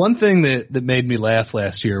The one thing that made me laugh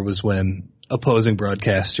last year was when opposing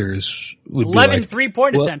broadcasters would 11 be like,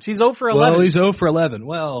 three-point attempts. He's 0 for 11. Well, he's 0 for 11.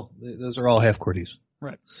 Well, those are all half-courties.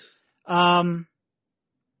 Right.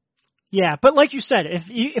 Yeah, but like you said,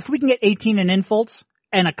 if we can get 18 and in, Fultz,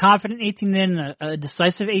 and a confident 18 and in, a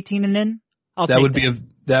decisive 18 and in, that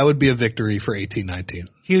would be a victory for 18-19.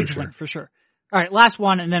 Huge win for sure. All right, last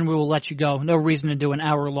one, and then we will let you go. No reason to do an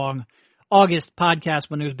hour-long August podcast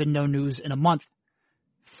when there's been no news in a month.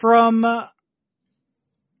 From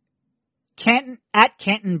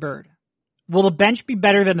Canton Bird, will the bench be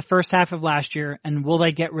better than the first half of last year, and will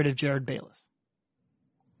they get rid of Jared Bayless?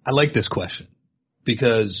 I like this question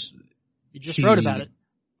because you just wrote about it.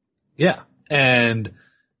 Yeah, and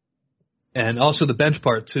also the bench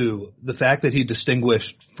part too. The fact that he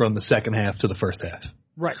distinguished from the second half to the first half,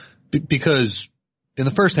 right? Because in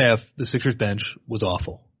the first half the Sixers bench was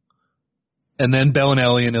awful, and then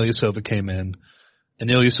Bellinelli and Ilyasova came in. And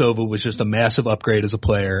Ilyasova was just a massive upgrade as a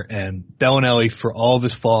player, and Bellinelli, for all of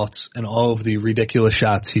his faults and all of the ridiculous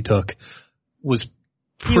shots he took, was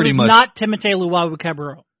pretty much not Timothé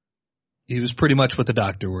Luwawu-Cabarrot. He was pretty much what the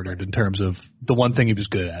doctor ordered in terms of the one thing he was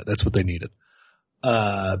good at. That's what they needed.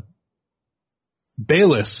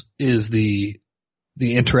 Bayless is the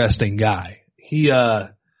interesting guy. He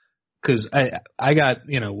because I got,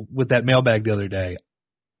 with that mailbag the other day,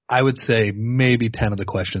 I would say maybe 10 of the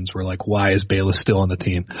questions were like, why is Bayless still on the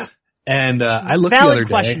team? And I looked the other day. Valid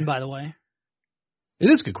question, by the way. It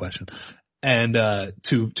is a good question. And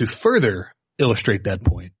to further illustrate that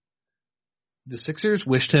point, the Sixers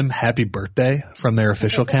wished him happy birthday from their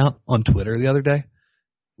official account on Twitter the other day.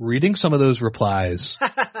 Reading some of those replies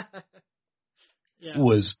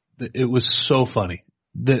was so funny.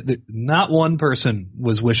 Not one person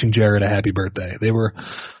was wishing Jared a happy birthday. They were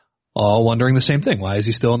all wondering the same thing. Why is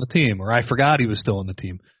he still on the team? Or I forgot he was still on the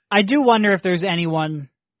team. I do wonder if there's anyone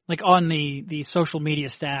like on the social media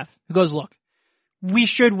staff who goes, look, we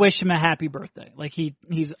should wish him a happy birthday. Like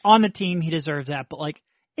he's on the team, he deserves that. But like,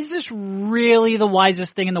 is this really the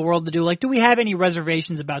wisest thing in the world to do? Like, do we have any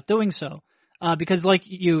reservations about doing so? Because like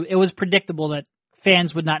it was predictable that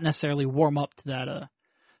fans would not necessarily warm up to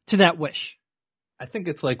that wish. I think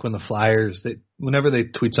it's like when the Flyers, whenever they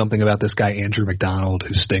tweet something about this guy Andrew McDonald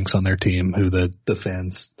who stinks on their team, who the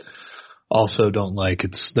fans also don't like,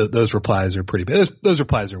 those replies are pretty bad. Those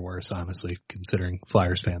replies are worse, honestly, considering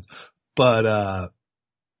Flyers fans. But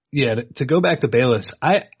to go back to Bayless,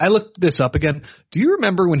 I looked this up again. Do you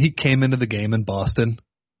remember when he came into the game in Boston?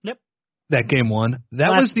 Yep. That game one.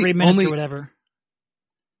 That Last was the 3 minutes only or whatever.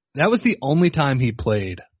 That was the only time he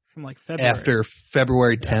played from like February. After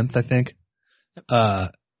February 10th, I think.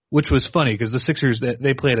 Which was funny because the Sixers,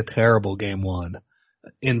 they played a terrible game one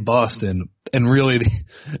in Boston, and really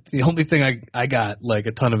the only thing I got like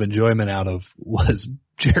a ton of enjoyment out of was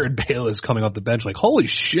Jared Bayless coming off the bench like, holy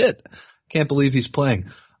shit, can't believe he's playing.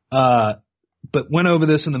 But went over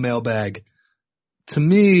this in the mailbag. To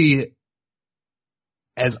me,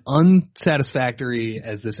 as unsatisfactory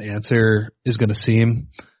as this answer is going to seem,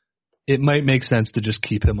 it might make sense to just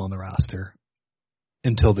keep him on the roster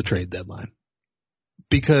until the trade deadline.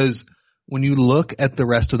 Because when you look at the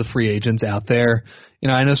rest of the free agents out there,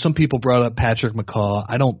 I know some people brought up Patrick McCaw.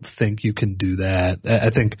 I don't think you can do that. I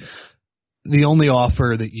think the only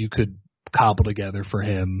offer that you could cobble together for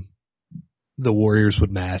him, the Warriors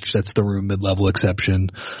would match. That's the room mid-level exception.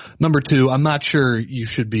 Number two, I'm not sure you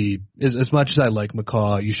should be, as much as I like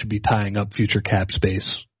McCaw, you should be tying up future cap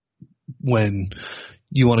space when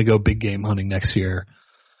you want to go big game hunting next year.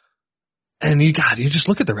 And you just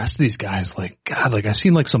look at the rest of these guys, like I've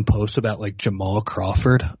seen like some posts about like Jamal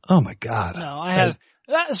Crawford. Oh my God. No, I have.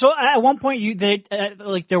 So at one point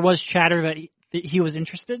there was chatter that he was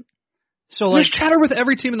interested. So there's chatter with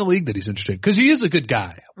every team in the league that he's interested because he is a good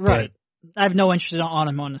guy. Right. I have no interest on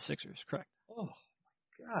him on the Sixers. Correct. Oh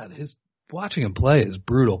my God, watching him play is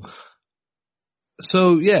brutal.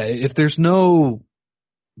 So yeah, if there's no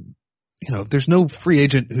free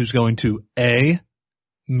agent who's going to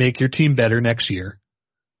make your team better next year,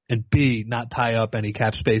 and B, not tie up any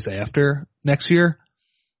cap space after next year,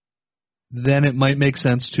 then it might make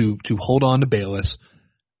sense to hold on to Bayless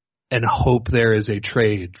and hope there is a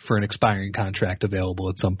trade for an expiring contract available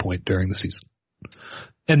at some point during the season.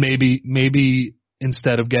 And maybe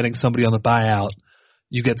instead of getting somebody on the buyout,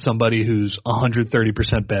 you get somebody who's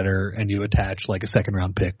 130% better and you attach like a second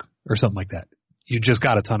round pick or something like that. You just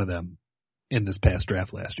got a ton of them in this past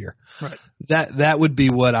draft last year. Right. That would be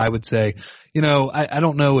what I would say. I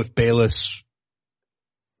don't know if Bayless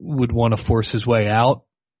would want to force his way out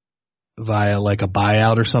via like a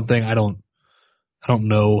buyout or something. I don't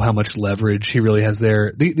know how much leverage he really has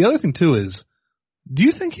there. The other thing too is Do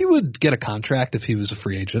you think he would get a contract if he was a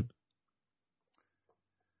free agent?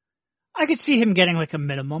 I could see him getting like a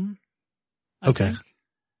minimum. I think.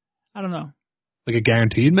 I don't know. Like a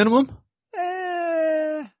guaranteed minimum?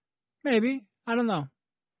 Maybe. I don't know.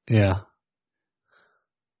 Yeah.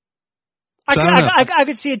 I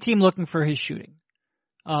could see a team looking for his shooting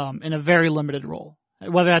in a very limited role.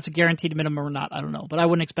 Whether that's a guaranteed minimum or not, I don't know. But I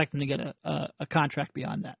wouldn't expect him to get a contract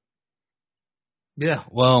beyond that. Yeah,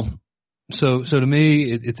 well, so to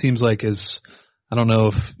me, it seems like I don't know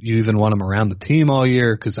if you even want him around the team all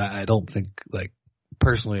year, because I don't think, like,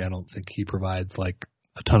 personally, I don't think he provides, like,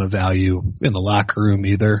 a ton of value in the locker room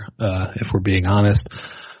either, if we're being honest.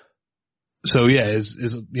 So, yeah,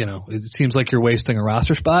 it seems like you're wasting a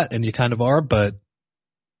roster spot, and you kind of are, but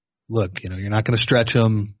look, you're not going to stretch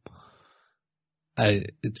him.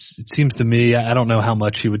 It seems to me, I don't know how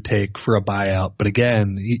much he would take for a buyout, but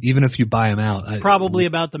again, even if you buy him out, probably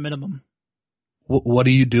about the minimum. What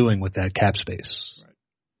are you doing with that cap space? Right.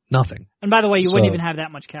 Nothing. And by the way, you wouldn't even have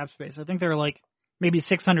that much cap space. I think they're like maybe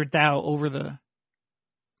 600,000 over the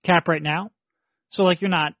cap right now. So like you're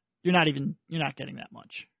not getting that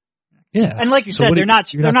much. Yeah. And like you said, they're not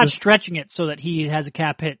stretching it so that he has a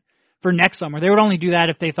cap hit for next summer. They would only do that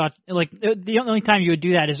if they thought, like, the only time you would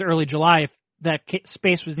do that is early July if that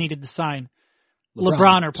space was needed to sign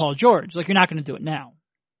LeBron or Paul George. Like, you're not going to do it now.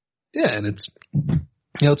 Yeah, and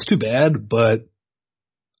it's too bad, but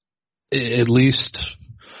at least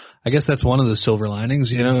I guess that's one of the silver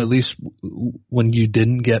linings. At least when you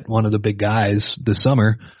didn't get one of the big guys this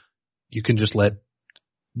summer, you can just let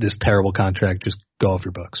this terrible contract just go off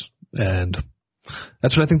your books. And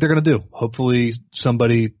that's what I think they're going to do. Hopefully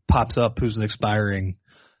somebody pops up who's an expiring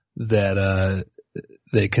that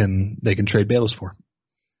they can trade Bayless for.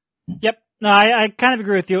 Yep. No, I kind of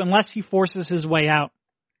agree with you. Unless he forces his way out.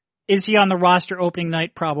 Is he on the roster opening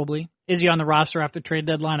night? Probably. Is he on the roster after trade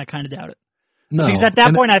deadline? I kind of doubt it. No. Because at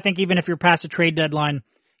that point, I think even if you're past the trade deadline,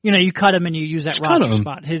 you cut him and you use that roster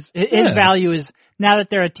spot. His value is, now that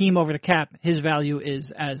they're a team over the cap, his value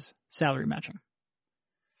is as salary matching.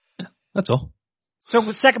 Yeah, that's all. So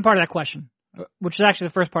the second part of that question, which is actually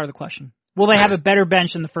the first part of the question, will they have a better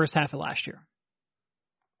bench in the first half of last year?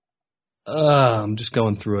 I'm just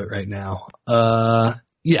going through it right now.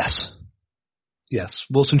 Yes.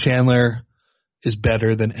 Wilson Chandler is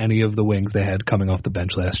better than any of the wings they had coming off the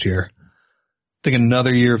bench last year. I think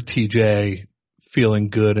another year of TJ feeling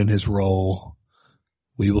good in his role.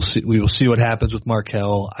 We will see what happens with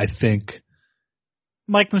Markelle. I think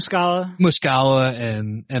Mike Muscala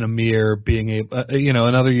and Amir being able,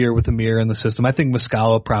 another year with Amir in the system. I think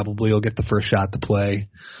Muscala probably will get the first shot to play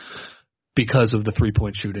because of the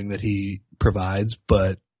 3-point shooting that he provides.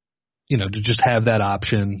 But, to just have that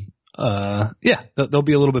option, they'll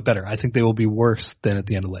be a little bit better. I think they will be worse than at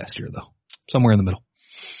the end of last year, though. Somewhere in the middle.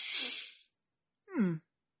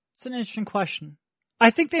 It's an interesting question.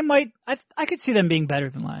 I think they might. I could see them being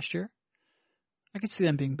better than last year. I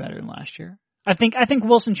think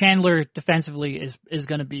Wilson Chandler defensively is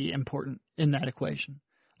going to be important in that equation.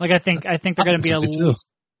 Like I think they're going to be a little.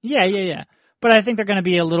 Yeah. But I think they're going to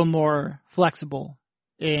be a little more flexible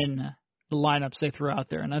in the lineups they throw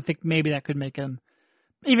out there, and I think maybe that could make them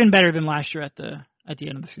even better than last year at the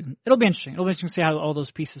end of the season. It'll be interesting. It'll be interesting to see how all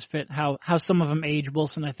those pieces fit. How some of them age.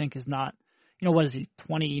 Wilson, I think, is not. What is he?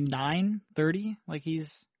 29, 30? Like he's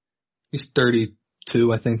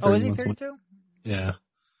 32, I think. Oh, is he 32? Yeah.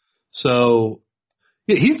 So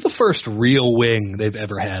he's the first real wing they've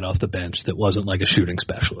ever had off the bench that wasn't like a shooting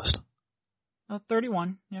specialist.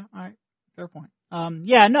 31. Yeah. All right. Fair point. I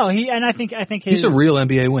think he's a real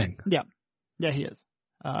NBA wing. Yeah, he is.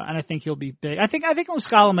 And I think he'll be big. I think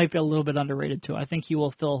Muscala might be a little bit underrated too. I think he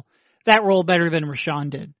will fill that role better than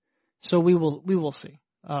Rashawn did. So we will see.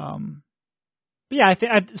 But yeah, I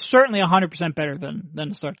think certainly 100% better than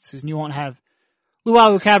the start of the season. You won't have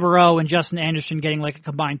Luau Cabarrot and Justin Anderson getting like a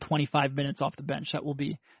combined 25 minutes off the bench. That will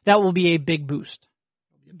be a big boost.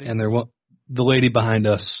 And the lady behind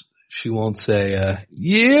us, she won't say,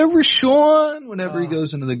 "Yeah, Rashawn," whenever he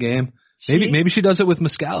goes into the game. Maybe she does it with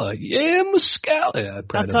Muscala. Yeah, Muscala. Yeah,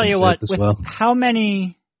 I'll tell you what. How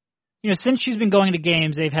many? Since she's been going to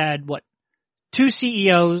games, they've had 2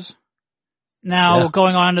 CEOs. Now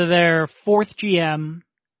going on to their 4th GM,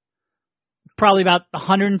 probably about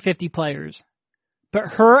 150 players. But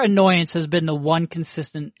her annoyance has been the one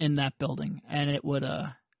consistent in that building, and it would.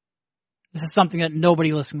 This is something that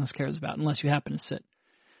nobody listening to this cares about, unless you happen to sit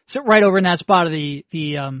right over in that spot of the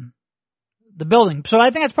building. So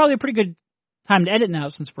I think that's probably a pretty good time to edit now,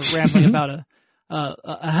 since we're rambling about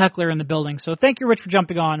a heckler in the building. So thank you, Rich, for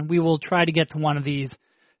jumping on. We will try to get to one of these.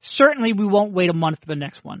 Certainly, we won't wait a month for the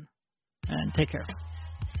next one. And take care.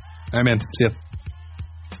 All right, man. See ya.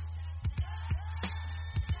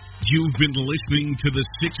 You've been listening to the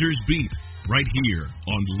Sixers Beat right here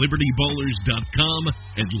on LibertyBallers.com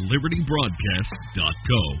and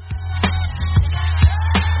LibertyBroadcast.co.